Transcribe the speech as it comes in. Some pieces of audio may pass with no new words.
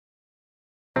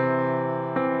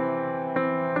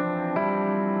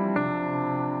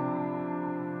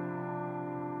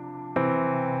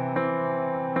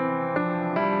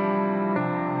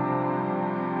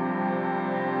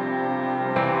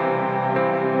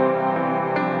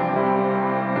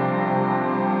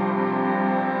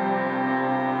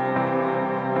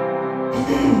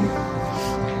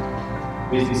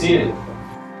Please be seated.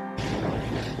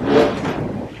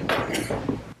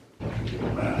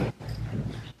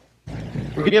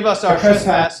 Forgive us our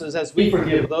trespasses as we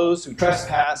forgive those who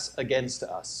trespass against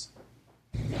us.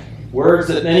 Words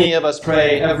that many of us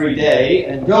pray every day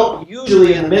and don't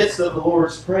usually in the midst of the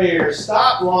Lord's Prayer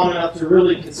stop long enough to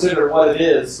really consider what it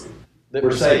is that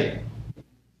we're saying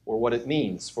or what it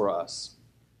means for us.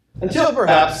 Until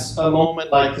perhaps a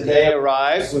moment like today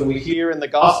arrives when we hear in the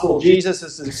Gospel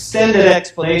Jesus' extended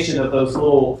explanation of those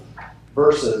little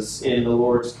verses in the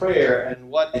Lord's Prayer and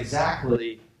what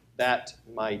exactly that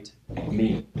might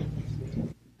mean,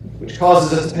 which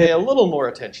causes us to pay a little more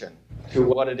attention to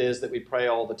what it is that we pray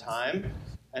all the time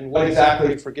and what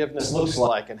exactly forgiveness looks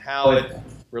like and how it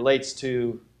relates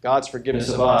to God's forgiveness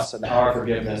of us and our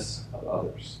forgiveness of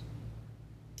others.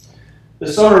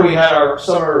 This summer we had our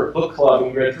summer book club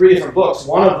and we read 3 different books.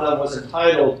 One of them was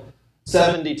entitled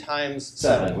 70 times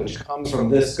 7, which comes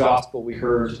from this gospel we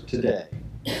heard today.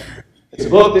 It's a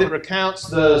book that recounts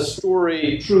the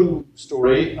true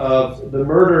story of the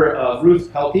murder of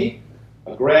Ruth Pelkey,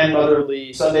 a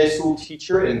grandmotherly Sunday school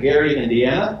teacher in Gary,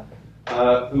 Indiana,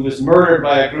 who was murdered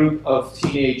by a group of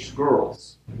teenage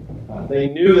girls. They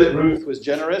knew that Ruth was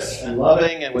generous and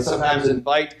loving and would sometimes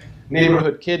invite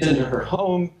neighborhood kids into her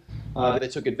home. They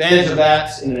took advantage of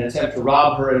that in an attempt to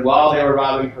rob her, and while they were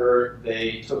robbing her,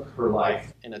 they took her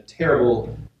life in a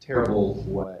terrible, terrible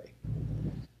way.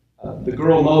 The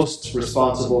girl most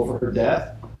responsible for her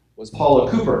death was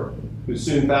Paula Cooper, who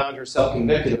soon found herself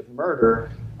convicted of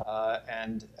murder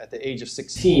and at the age of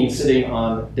 16 sitting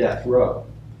on death row.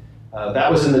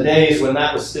 That was in the days when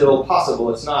that was still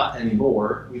possible. It's not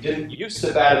anymore. We didn't used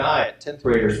to bat an eye at 10th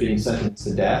graders being sentenced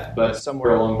to death, but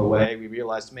somewhere along the way we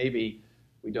realized maybe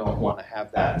we don't want to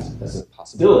have that as a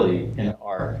possibility in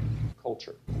our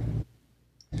culture.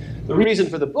 The reason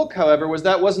for the book, however, was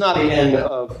that was not the end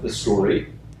of the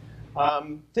story.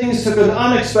 Things took an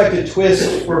unexpected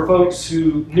twist for folks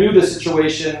who knew the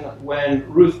situation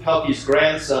when Ruth Pelkey's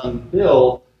grandson,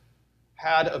 Bill,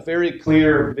 had a very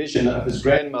clear vision of his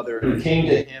grandmother who came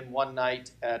to him one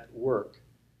night at work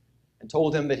and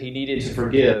told him that he needed to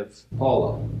forgive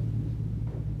Paula.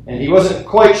 And he wasn't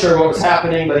quite sure what was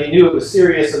happening, but he knew it was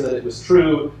serious and that it was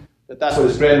true, that that's what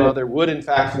his grandmother would in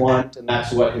fact want, and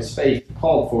that's what his faith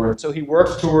called for. So he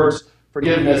worked towards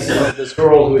forgiveness of this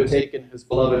girl who had taken his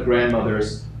beloved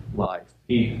grandmother's life.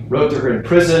 He wrote to her in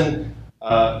prison.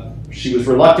 She was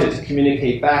reluctant to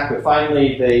communicate back, but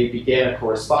finally they began a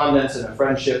correspondence and a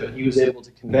friendship, and he was able to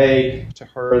convey to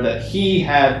her that he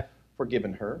had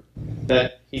forgiven her,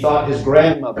 that he thought his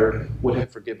grandmother would have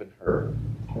forgiven her,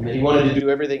 and that he wanted to do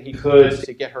everything he could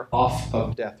to get her off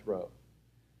of death row.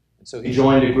 And so he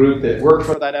joined a group that worked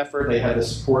for that effort. They had the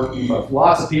support of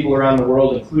lots of people around the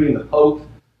world, including the Pope,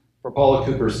 for Paula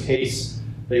Cooper's case.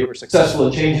 They were successful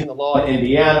in changing the law in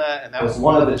Indiana, and that was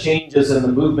one of the changes in the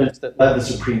movement that led the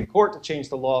Supreme Court to change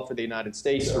the law for the United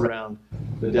States around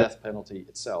the death penalty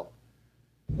itself.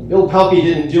 Bill Pelkey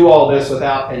didn't do all this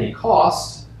without any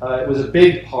cost. It was a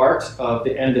big part of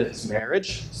the end of his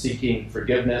marriage, seeking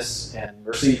forgiveness and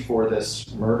mercy for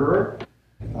this murderer.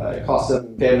 It cost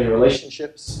him family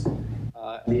relationships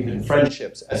and even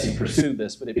friendships as he pursued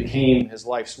this, but it became his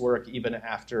life's work even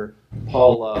after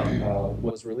Paula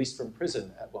was released from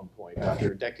prison at one point.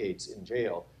 After decades in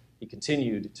jail, he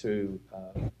continued to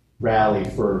rally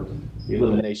for the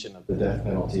elimination of the death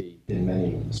penalty in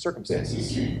many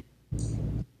circumstances.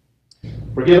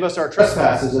 Forgive us our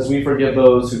trespasses as we forgive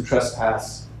those who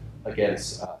trespass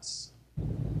against us.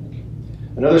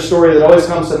 Another story that always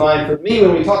comes to mind for me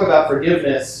when we talk about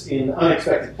forgiveness in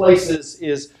unexpected places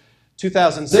is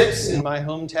 2006 in my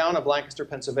hometown of Lancaster,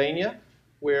 Pennsylvania,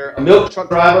 where a milk truck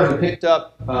driver who picked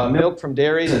up milk from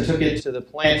dairies and took it to the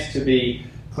plant to be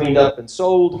cleaned up and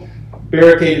sold,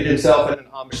 barricaded himself in an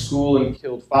Amish school and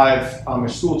killed 5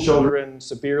 Amish school children,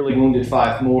 severely wounded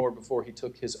 5 more before he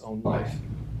took his own life.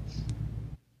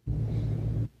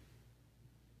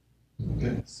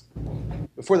 Goodness.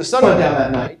 Before the sun went down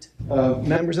that night,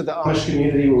 members of the Amish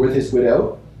community were with his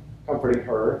widow, comforting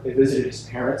her. They visited his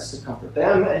parents to comfort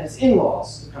them and his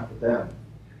in-laws to comfort them.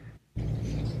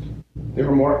 There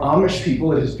were more Amish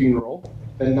people at his funeral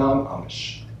than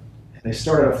non-Amish. And they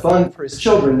started a fund for his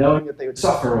children, knowing that they would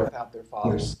suffer without their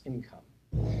father's income.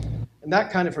 And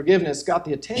that kind of forgiveness got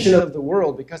the attention of the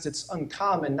world because it's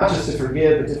uncommon not just to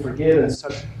forgive, but to forgive in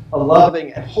such a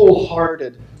loving and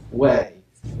wholehearted way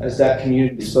as that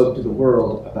community spoke to the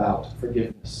world about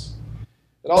forgiveness.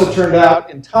 It also turned out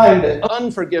in time that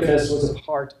unforgiveness was a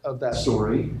part of that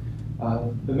story.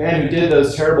 The man who did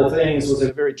those terrible things was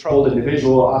a very troubled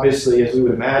individual, obviously, as we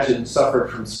would imagine,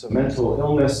 suffered from some mental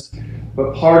illness.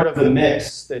 But part of the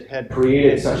mix that had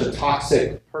created such a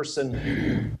toxic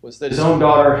person was that his own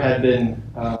daughter had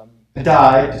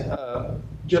died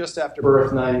just after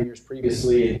birth 9 years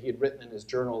previously, and he had written in his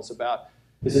journals about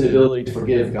his inability to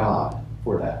forgive God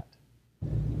for that.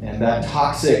 And that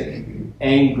toxic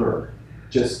anger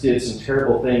just did some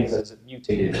terrible things as it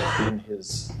mutated in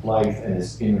his life and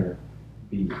his inner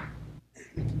being.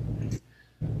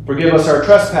 Forgive us our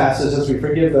trespasses as we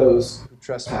forgive those who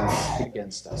trespass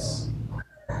against us.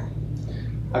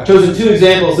 I've chosen two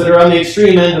examples that are on the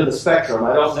extreme end of the spectrum.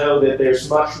 I don't know that there's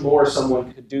much more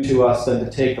someone could do to us than to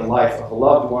take the life of a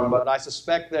loved one, but I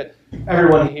suspect that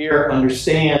everyone here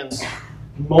understands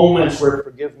moments where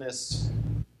forgiveness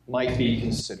might be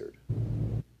considered.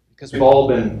 Because we've all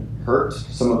been hurt.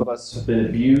 Some of us have been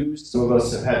abused. Some of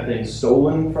us have had things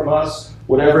stolen from us.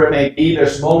 Whatever it may be,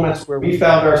 there's moments where we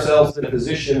found ourselves in a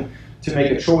position to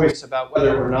make a choice about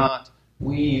whether or not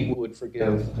we would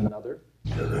forgive another.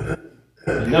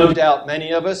 No doubt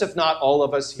many of us, if not all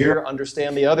of us here,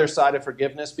 understand the other side of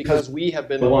forgiveness because we have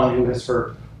been the one who has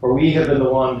hurt, or we have been the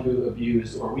one who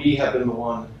abused, or we have been the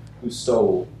one who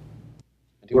stole.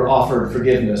 And who are offered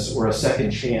forgiveness or a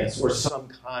second chance or some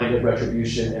kind of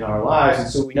retribution in our lives, and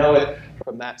so we know it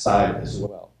from that side as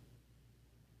well.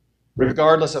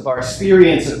 Regardless of our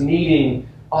experience of needing,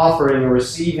 offering, or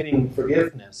receiving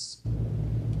forgiveness,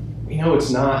 we know it's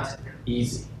not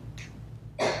easy.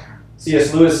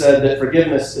 C.S. Lewis said that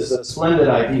forgiveness is a splendid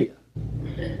idea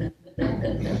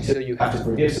until you have to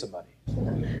forgive somebody.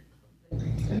 And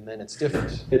then it's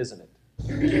different, isn't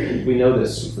it? We know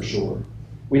this for sure.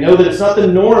 We know that it's not the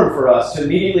norm for us to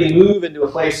immediately move into a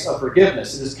place of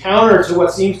forgiveness. It is counter to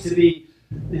what seems to be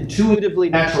intuitively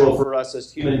natural for us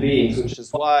as human beings, which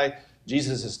is why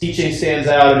Jesus' teaching stands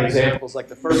out, and examples like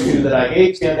the first two that I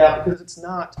gave stand out, because it's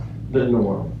not the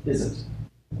norm, is it?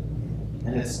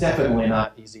 And it's definitely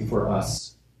not easy for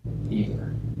us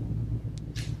either.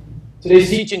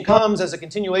 Today's teaching comes as a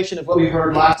continuation of what we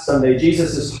heard last Sunday.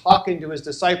 Jesus is talking to his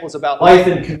disciples about life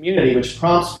in community, which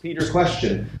prompts Peter's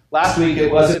question. Last week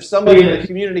it was, if somebody in the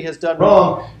community has done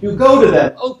wrong, you go to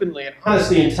them openly and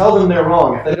honestly and tell them they're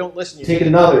wrong. If they don't listen, you take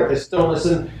another. If they still don't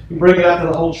listen, you bring it up to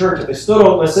the whole church. If they still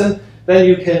don't listen, then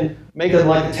you can make them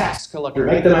like a tax collector,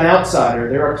 make them an outsider.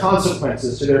 There are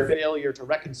consequences to their failure to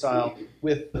reconcile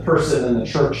with the person in the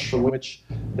church from which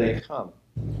they come.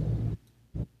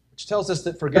 Which tells us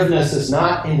that forgiveness is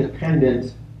not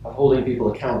independent of holding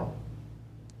people accountable.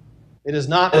 It is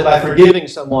not that by forgiving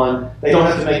someone, they don't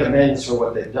have to make amends for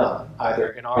what they've done,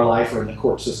 either in our life or in the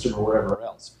court system or wherever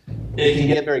else. It can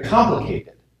get very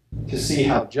complicated to see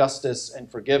how justice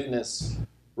and forgiveness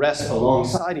rest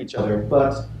alongside each other,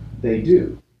 but they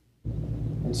do.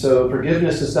 And so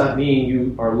forgiveness does not mean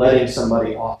you are letting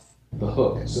somebody off the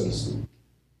hook, so to speak.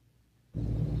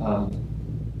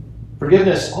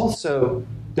 Forgiveness also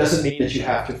doesn't mean that you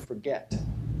have to forget.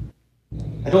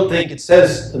 I don't think it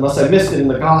says, unless I missed it in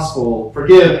the gospel,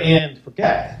 forgive and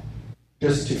forget,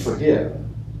 just to forgive.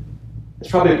 It's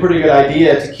probably a pretty good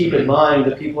idea to keep in mind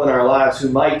the people in our lives who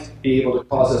might be able to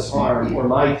cause us harm or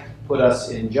might put us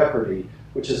in jeopardy,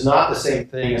 which is not the same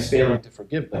thing as failing to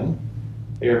forgive them.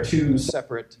 They are two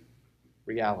separate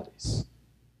realities.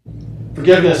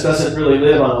 Forgiveness doesn't really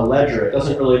live on a ledger. It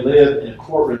doesn't really live in a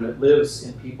courtroom. It lives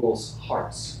in people's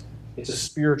hearts. It's a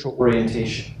spiritual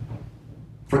orientation.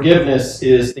 Forgiveness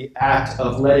is the act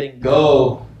of letting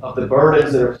go of the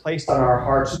burdens that are placed on our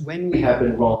hearts when we have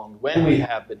been wronged, when we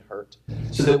have been hurt,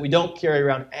 so that we don't carry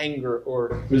around anger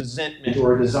or resentment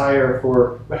or a desire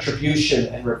for retribution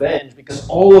and revenge, because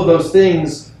all of those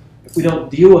things, if we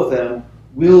don't deal with them,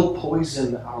 will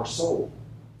poison our soul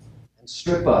and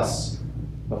strip us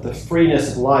of the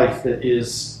freeness of life that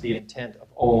is the intent of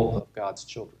all of God's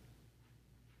children.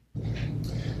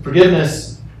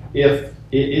 Forgiveness, if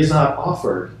it is not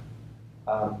offered,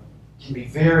 can be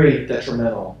very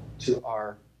detrimental to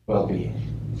our well-being.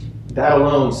 That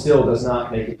alone still does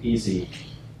not make it easy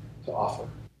to offer.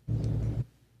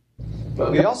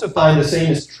 But we also find the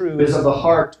same is true as of the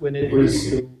heart when it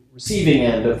was the receiving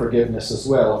end of forgiveness as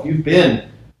well. If you've been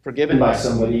forgiven by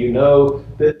somebody, you know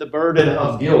that the burden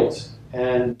of guilt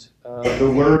and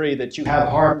the worry that you have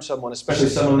harmed someone, especially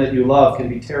someone that you love, can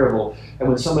be terrible. And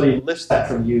when somebody lifts that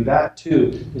from you, that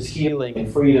too is healing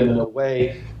and freedom in a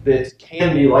way that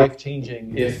can be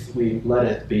life-changing if we let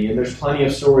it be. And there's plenty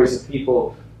of stories of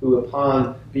people who,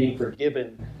 upon being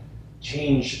forgiven,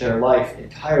 change their life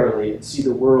entirely and see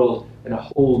the world in a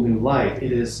whole new light.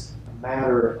 It is a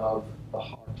matter of the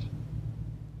heart.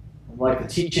 Like the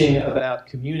teaching about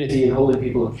community and holding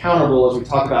people accountable, as we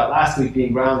talked about last week,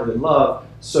 being grounded in love,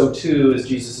 so too is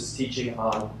Jesus' teaching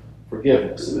on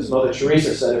forgiveness. And as Mother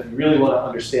Teresa said, if you really want to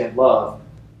understand love,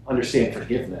 understand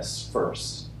forgiveness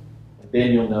first. And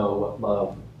then you'll know what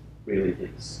love really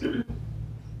is.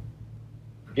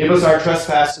 Forgive us our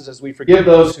trespasses as we forgive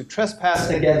those who trespass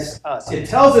against us. It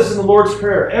tells us in the Lord's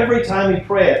Prayer every time we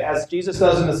pray it, as Jesus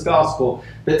does in this gospel,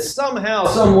 that somehow,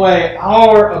 some way,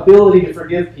 our ability to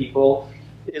forgive people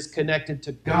is connected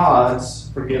to God's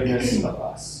forgiveness of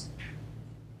us.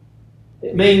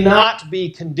 It may not be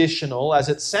conditional, as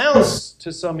it sounds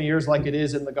to some ears like it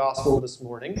is in the gospel this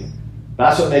morning.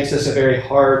 That's what makes this a very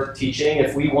hard teaching.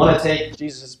 If we want to take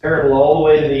Jesus' parable all the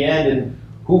way to the end and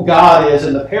who God is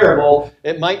in the parable,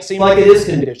 it might seem like it is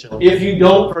conditional. If you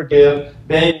don't forgive,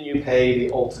 then you pay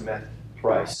the ultimate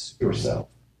price yourself.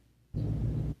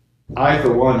 I,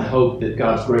 for one, hope that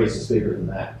God's grace is bigger than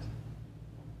that.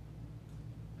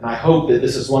 And I hope that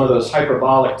this is one of those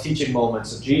hyperbolic teaching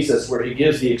moments of Jesus where he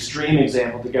gives the extreme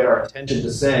example to get our attention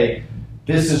to say,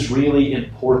 this is really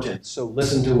important, so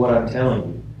listen to what I'm telling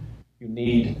you. You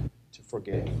need to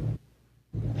forgive.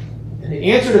 And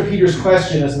the answer to Peter's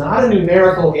question is not a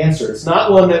numerical answer. It's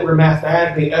not one that we're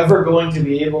mathematically ever going to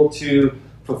be able to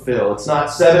fulfill. It's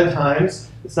not 7 times.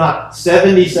 It's not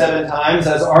 77 times,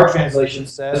 as our translation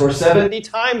says, or 70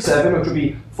 times 7, which would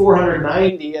be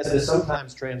 490, as it is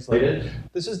sometimes translated.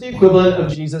 This is the equivalent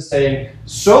of Jesus saying,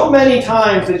 so many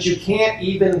times that you can't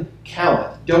even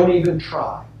count it. Don't even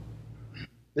try.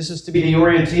 This is to be the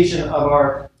orientation of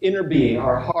our inner being,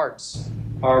 our hearts,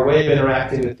 our way of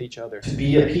interacting with each other, to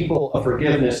be a people of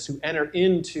forgiveness, to enter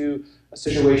into a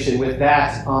situation with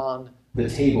that on the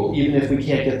table, even if we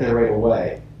can't get there right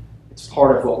away. It's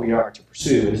part of what we are to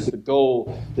pursue. It is the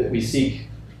goal that we seek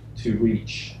to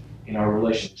reach in our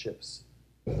relationships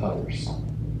with others,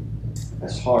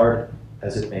 as hard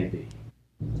as it may be.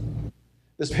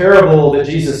 This parable that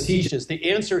Jesus teaches,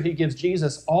 the answer he gives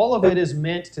Jesus, all of it is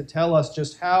meant to tell us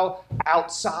just how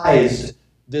outsized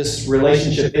this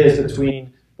relationship is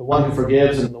between the one who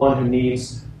forgives and the one who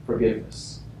needs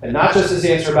forgiveness. And not just his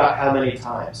answer about how many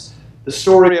times. The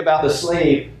story about the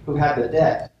slave who had the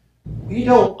debt. We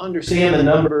don't understand the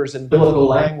numbers and biblical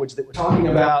language that we're talking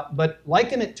about, but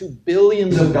liken it to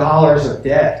billions of dollars of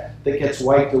debt that gets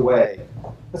wiped away.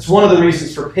 That's one of the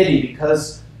reasons for pity,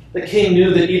 because the king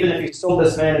knew that even if he sold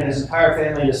this man and his entire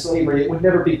family into slavery, it would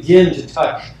never begin to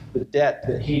touch the debt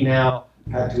that he now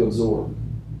had to absorb.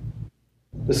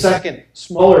 The second,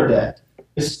 smaller debt,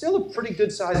 is still a pretty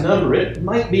good-sized number. It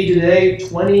might be today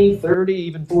 $20,000, $30,000,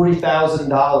 even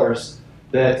 $40,000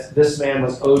 that this man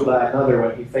was owed by another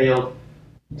when he failed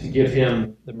to give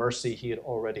him the mercy he had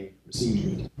already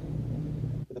received.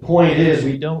 But the point is,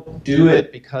 we don't do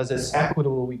it because it's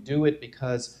equitable. We do it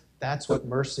because that's what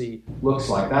mercy looks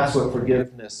like. That's what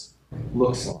forgiveness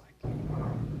looks like.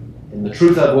 And the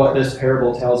truth of what this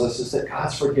parable tells us is that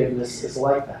God's forgiveness is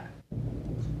like that.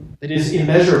 It is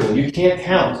immeasurable. You can't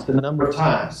count the number of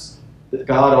times that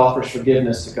God offers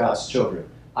forgiveness to God's children.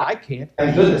 I can't,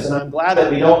 thank goodness, and I'm glad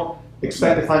that we don't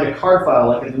expect to find a card file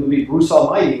like in the movie Bruce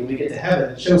Almighty when we get to heaven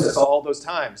that shows us all those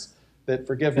times that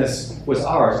forgiveness was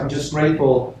ours. I'm just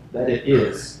grateful that it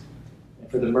is, and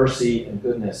for the mercy and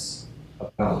goodness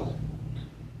of God.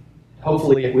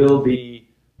 Hopefully it will be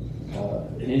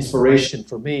an inspiration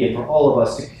for me and for all of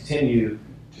us to continue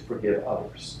to forgive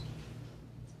others.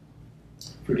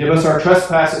 Forgive us our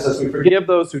trespasses as we forgive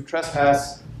those who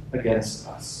trespass against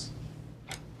us.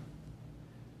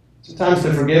 Sometimes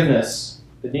the forgiveness,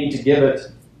 the need to give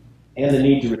it, and the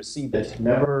need to receive it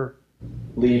never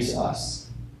leaves us.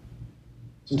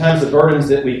 Sometimes the burdens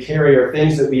that we carry are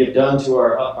things that we have done to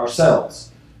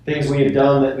ourselves, things we have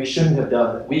done that we shouldn't have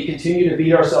done, that we continue to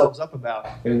beat ourselves up about,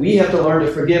 and we have to learn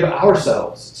to forgive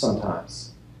ourselves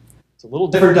sometimes. It's a little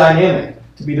different dynamic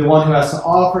to be the one who has to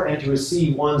offer and to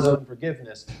receive one's own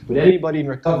forgiveness, but anybody in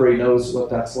recovery knows what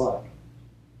that's like.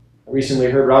 I recently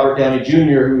heard Robert Downey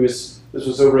Jr., this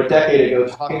was over a decade ago,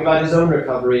 talking about his own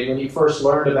recovery when he first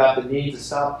learned about the need to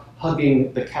stop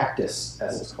hugging the cactus,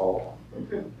 as it's called.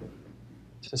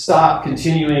 To stop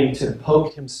continuing to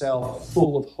poke himself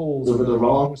full of holes over the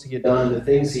wrongs he had done and the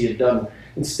things he had done.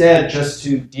 Instead, just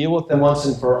to deal with them once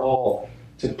and for all,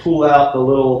 to pull out the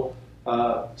little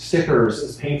stickers,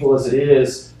 as painful as it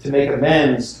is, to make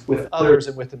amends with others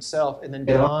and with himself, and then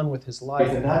get on with his life.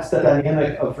 And that's the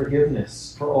dynamic of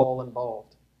forgiveness for all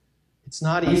involved. It's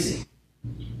not easy.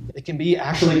 It can be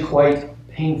actually quite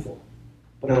painful,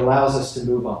 but it allows us to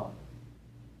move on.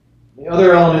 The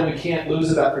other element we can't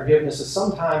lose about forgiveness is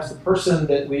sometimes the person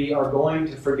that we are going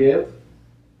to forgive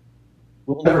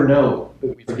will never know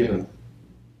that we've forgiven them.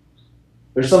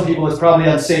 There's some people it's probably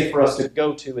unsafe for us to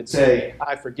go to and say,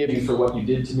 I forgive you for what you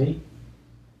did to me.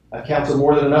 I've counseled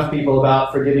more than enough people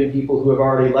about forgiving people who have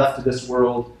already left this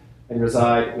world and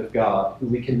reside with God, who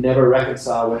we can never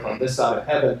reconcile with on this side of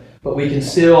heaven, but we can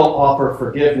still offer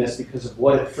forgiveness because of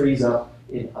what it frees up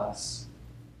in us.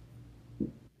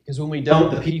 Because when we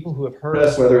don't, the people who have hurt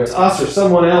us, whether it's us or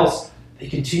someone else, they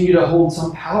continue to hold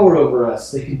some power over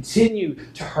us. They continue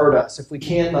to hurt us if we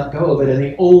can't let go of it, and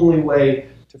the only way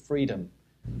to freedom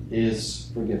is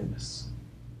forgiveness.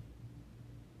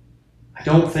 I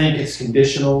don't think it's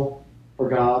conditional for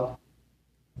God,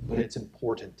 but it's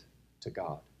important to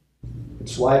God.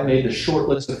 It's why it made the short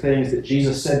list of things that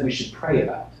Jesus said we should pray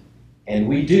about. And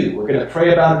we do. We're going to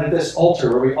pray about it at this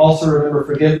altar, where we also remember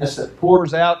forgiveness that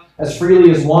pours out as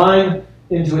freely as wine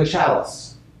into a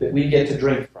chalice that we get to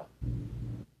drink from.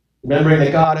 Remembering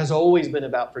that God has always been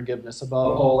about forgiveness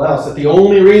above all else, that the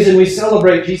only reason we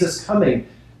celebrate Jesus coming,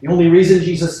 the only reason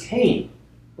Jesus came,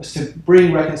 was to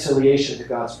bring reconciliation to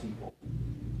God's people,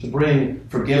 to bring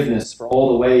forgiveness for all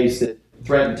the ways that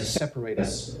threaten to separate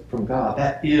us from God.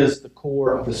 That is the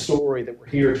core of the story that we're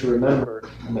here to remember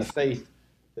and the faith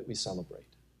that we celebrate.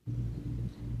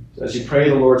 So as you pray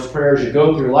the Lord's Prayer, as you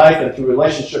go through life and through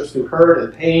relationships, through hurt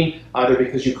and pain, either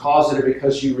because you cause it or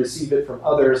because you receive it from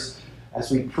others, as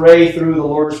we pray through the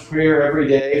Lord's Prayer every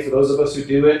day, for those of us who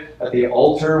do it at the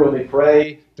altar when we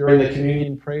pray during the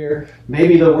communion prayer,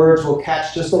 maybe the words will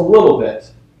catch just a little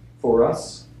bit for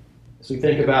us as we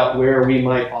think about where we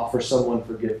might offer someone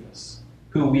forgiveness,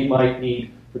 who we might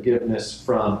need forgiveness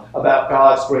from, about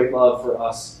God's great love for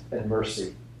us and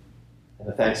mercy, and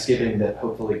the thanksgiving that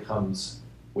hopefully comes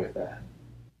with that.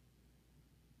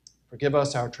 Forgive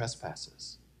us our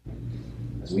trespasses,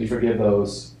 as we forgive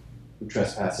those who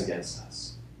trespass against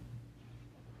us.